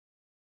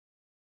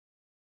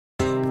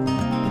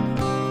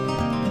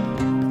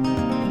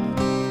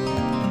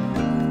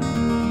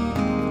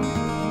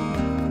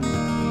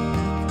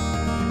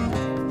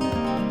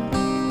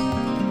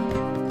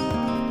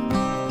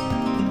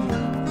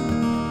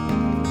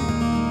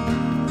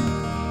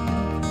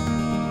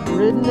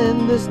written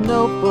in this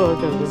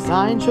notebook of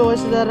design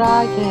choices that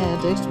I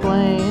can't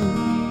explain.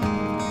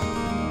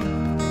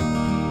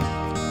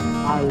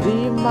 I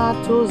leave my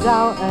tools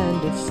out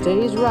and it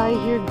stays right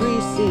here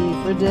greasy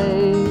for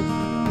days.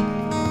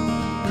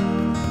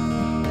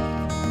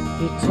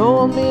 He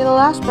told me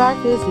last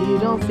practice he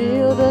don't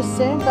feel the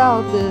same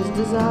about this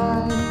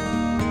design.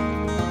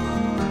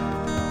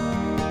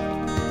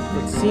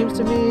 It seems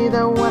to me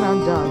that when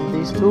I'm done,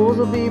 these tools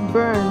will be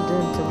burned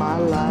into my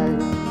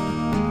life.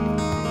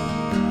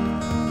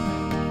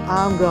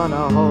 I'm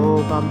gonna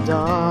hope I'm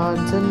done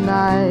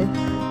tonight.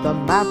 The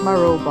map my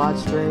robot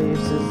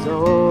strafes is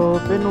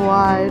open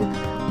wide.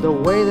 The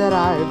way that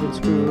I've been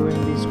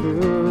screwing these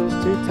screws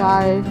too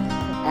tight,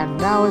 and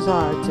now it's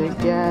hard to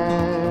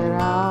get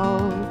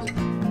out.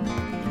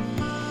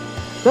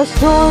 The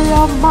story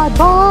of my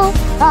bot,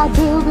 I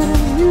build it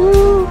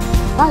anew.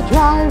 I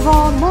drive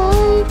all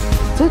night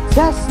to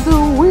test the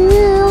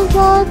wheels,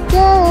 but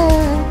they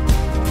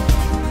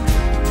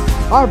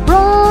are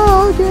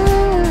broken.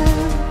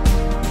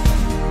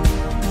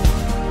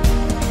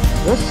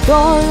 The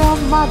story of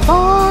my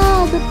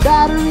bot, the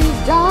battery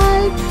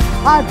died.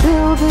 I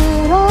build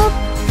it up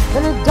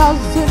and it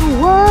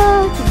doesn't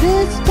work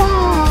this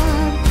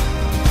time.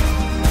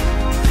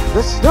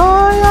 The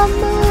story of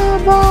my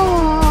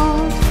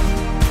bot,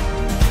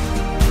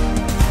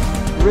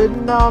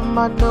 written on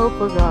my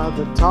notebook are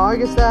the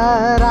targets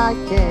that I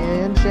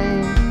can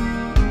change.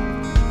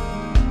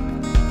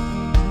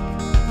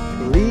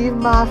 Leave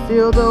my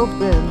field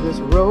open, this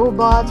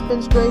robot's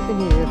been strafing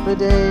here for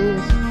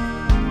days.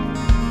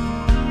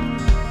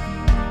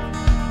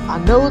 I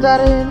know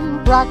that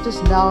in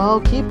practice now I'll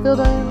keep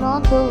building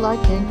until I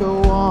can't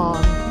go on.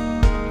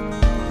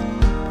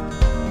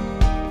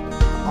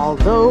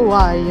 Although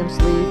I am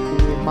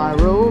sleepy, my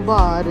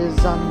robot is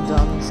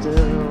undone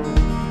still.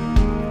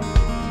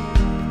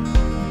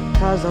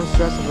 Cause I'm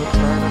stressing the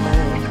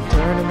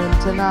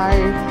tournament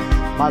tonight.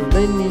 My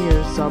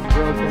linears are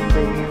broken,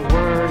 they ain't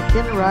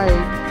working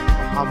right.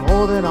 I'm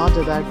holding on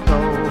to that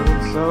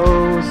code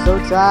so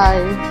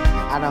tight,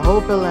 and I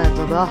hope it lands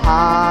on the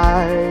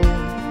high.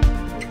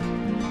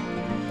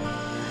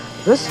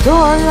 The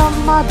story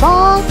of my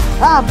bot,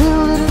 I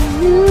build it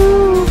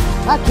anew.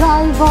 I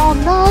drive all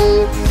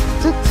night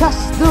to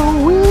test the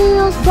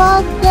wheels,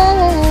 but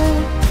they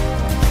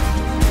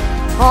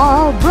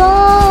are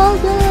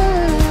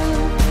broken.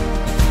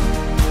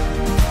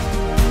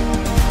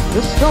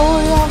 The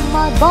story of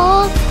my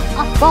bot,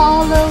 I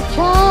follow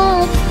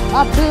CAD.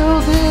 I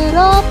build it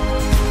up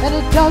and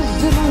it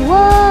doesn't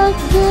work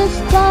this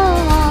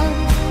time.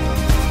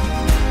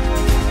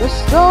 The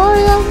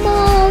story of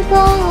my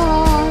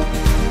bot,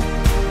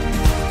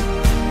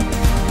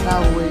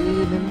 I'm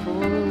waiting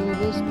for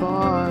this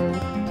part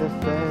to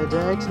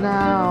FedEx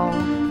now.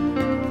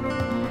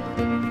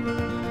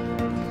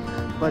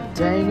 But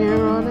dang it,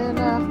 running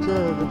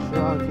after the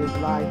truck is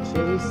like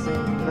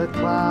chasing the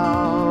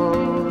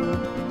cloud.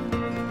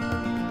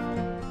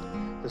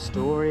 The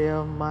story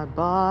of my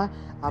bot,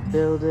 I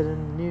build it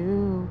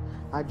anew.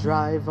 I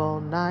drive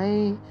all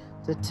night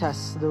to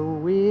test the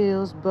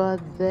wheels, but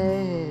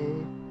they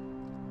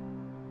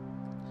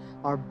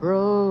are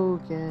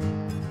broken.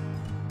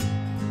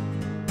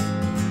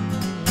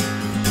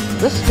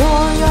 The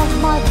story of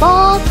my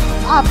bot,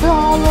 I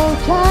follow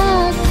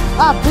CAD.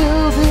 I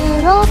build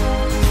it up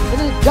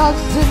and it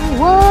doesn't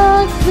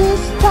work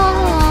this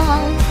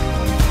time.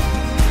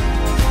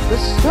 The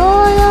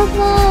story of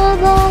my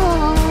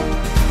bot,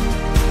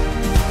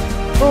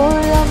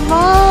 story of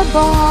my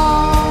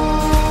bot,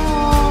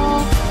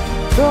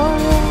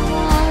 story of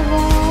my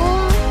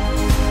bot,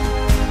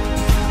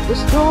 the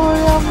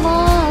story of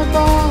my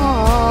bot.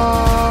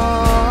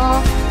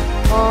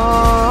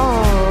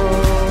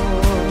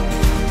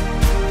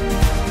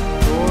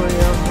 Story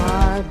of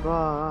my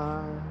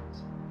bot.